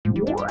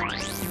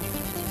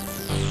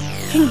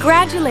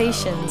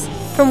Congratulations!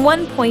 From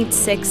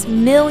 1.6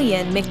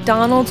 million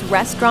McDonald's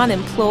restaurant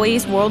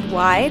employees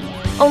worldwide,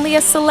 only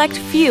a select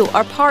few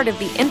are part of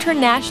the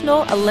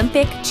International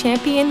Olympic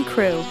Champion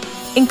Crew,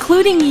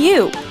 including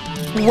you.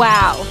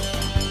 Wow!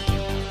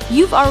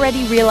 You've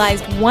already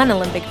realized one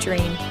Olympic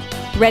dream.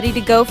 Ready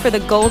to go for the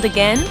gold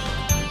again?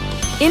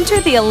 Enter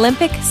the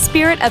Olympic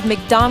Spirit of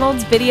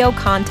McDonald's video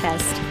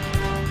contest.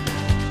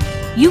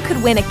 You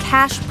could win a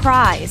cash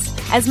prize,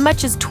 as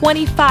much as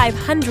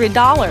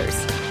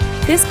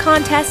 $2,500. This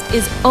contest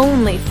is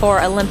only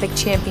for Olympic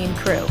champion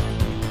crew.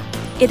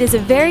 It is a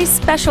very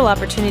special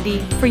opportunity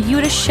for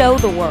you to show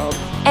the world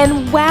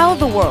and wow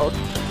the world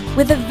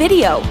with a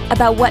video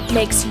about what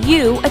makes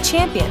you a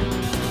champion.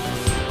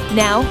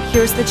 Now,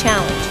 here's the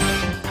challenge.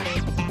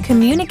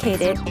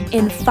 Communicate it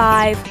in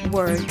 5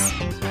 words.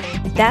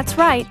 That's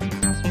right,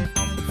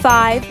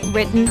 5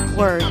 written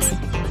words.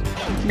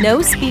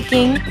 No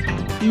speaking,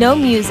 no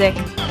music,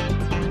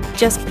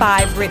 just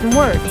 5 written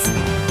words.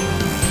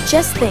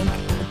 Just think,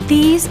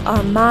 these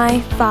are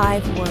my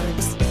 5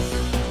 words.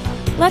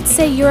 Let's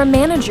say you're a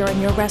manager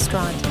in your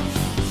restaurant.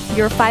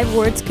 Your 5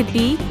 words could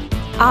be,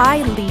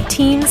 I lead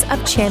teams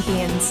of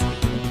champions.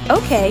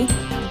 Okay,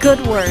 good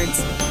words.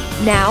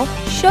 Now,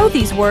 show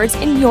these words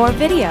in your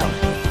video.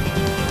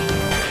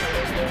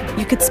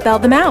 You could spell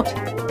them out.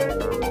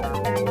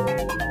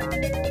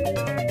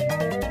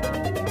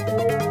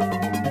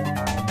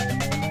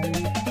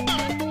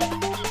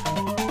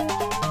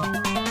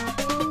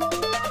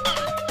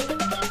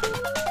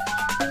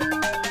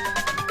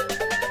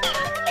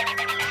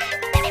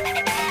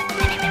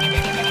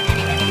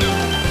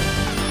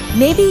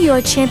 Maybe you're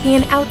a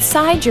champion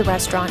outside your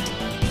restaurant,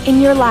 in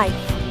your life.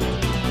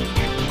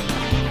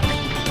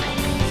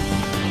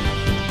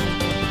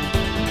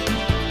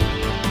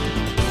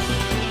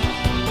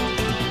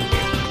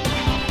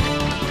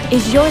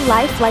 Is your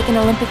life like an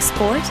Olympic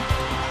sport?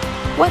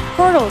 What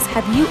hurdles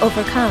have you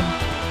overcome?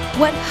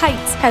 What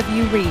heights have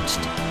you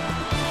reached?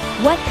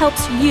 What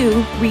helps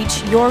you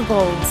reach your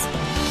goals?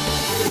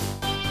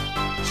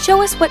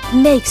 Show us what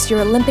makes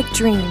your Olympic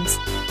dreams.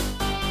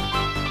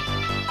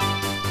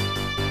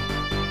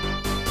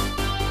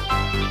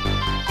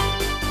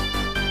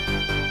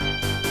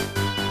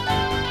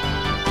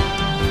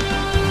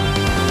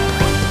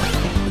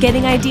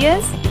 Getting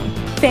ideas?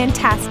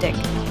 Fantastic!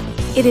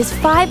 It is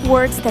 5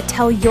 words that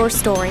tell your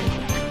story,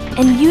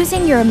 and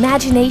using your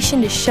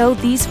imagination to show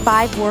these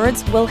 5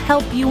 words will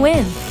help you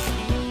win.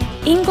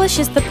 English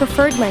is the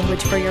preferred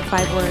language for your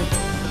 5 words,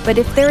 but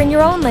if they're in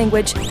your own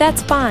language,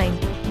 that's fine.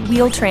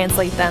 We'll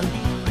translate them.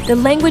 The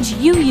language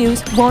you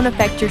use won't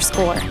affect your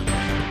score.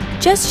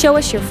 Just show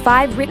us your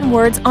 5 written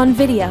words on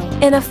video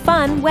in a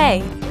fun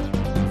way.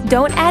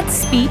 Don't add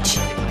speech,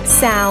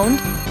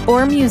 sound,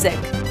 or music.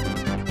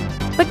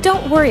 But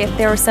don't worry if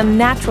there are some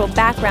natural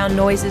background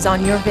noises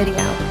on your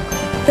video.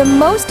 The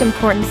most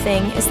important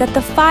thing is that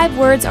the 5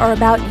 words are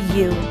about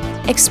you,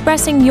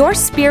 expressing your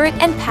spirit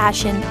and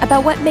passion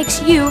about what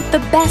makes you the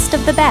best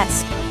of the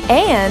best,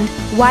 and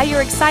why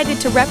you're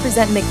excited to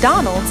represent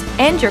McDonald's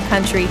and your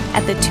country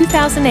at the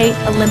 2008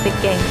 Olympic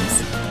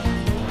Games.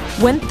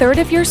 1/3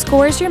 of your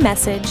score is your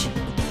message,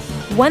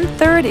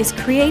 1/3 is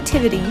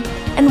creativity,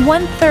 and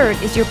 1/3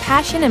 is your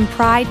passion and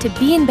pride to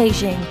be in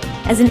Beijing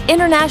as an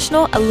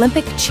International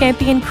Olympic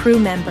Champion crew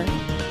member.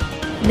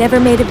 Never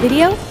made a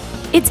video?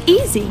 It's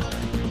easy.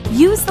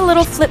 Use the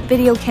little flip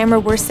video camera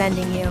we're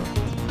sending you.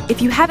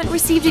 If you haven't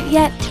received it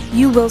yet,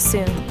 you will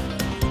soon.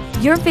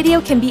 Your video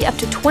can be up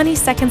to 20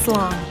 seconds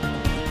long.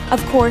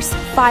 Of course,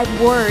 5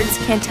 words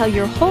can't tell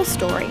your whole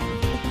story.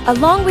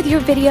 Along with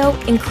your video,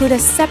 include a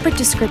separate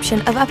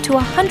description of up to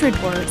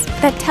 100 words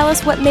that tell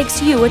us what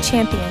makes you a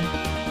champion.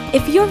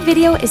 If your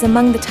video is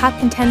among the top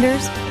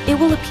contenders, it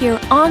will appear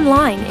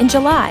online in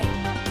July.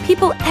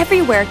 People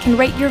everywhere can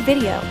rate your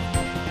video,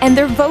 and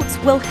their votes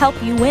will help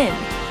you win.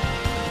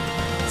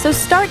 So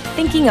start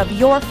thinking of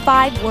your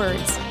 5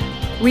 words.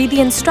 Read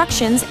the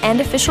instructions and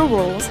official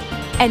rules,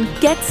 and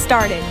get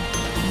started.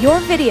 Your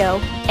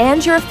video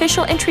and your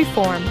official entry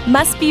form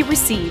must be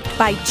received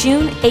by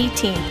June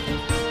 18th.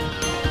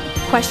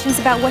 Questions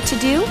about what to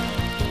do?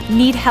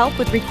 Need help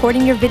with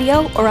recording your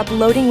video or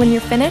uploading when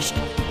you're finished?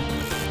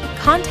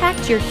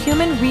 Contact your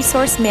Human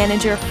Resource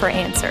Manager for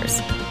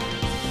answers.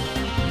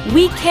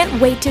 We can't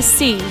wait to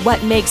see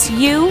what makes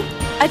you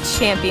a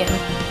champion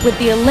with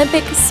the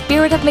Olympic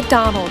Spirit of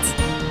McDonald's.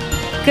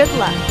 Good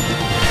luck!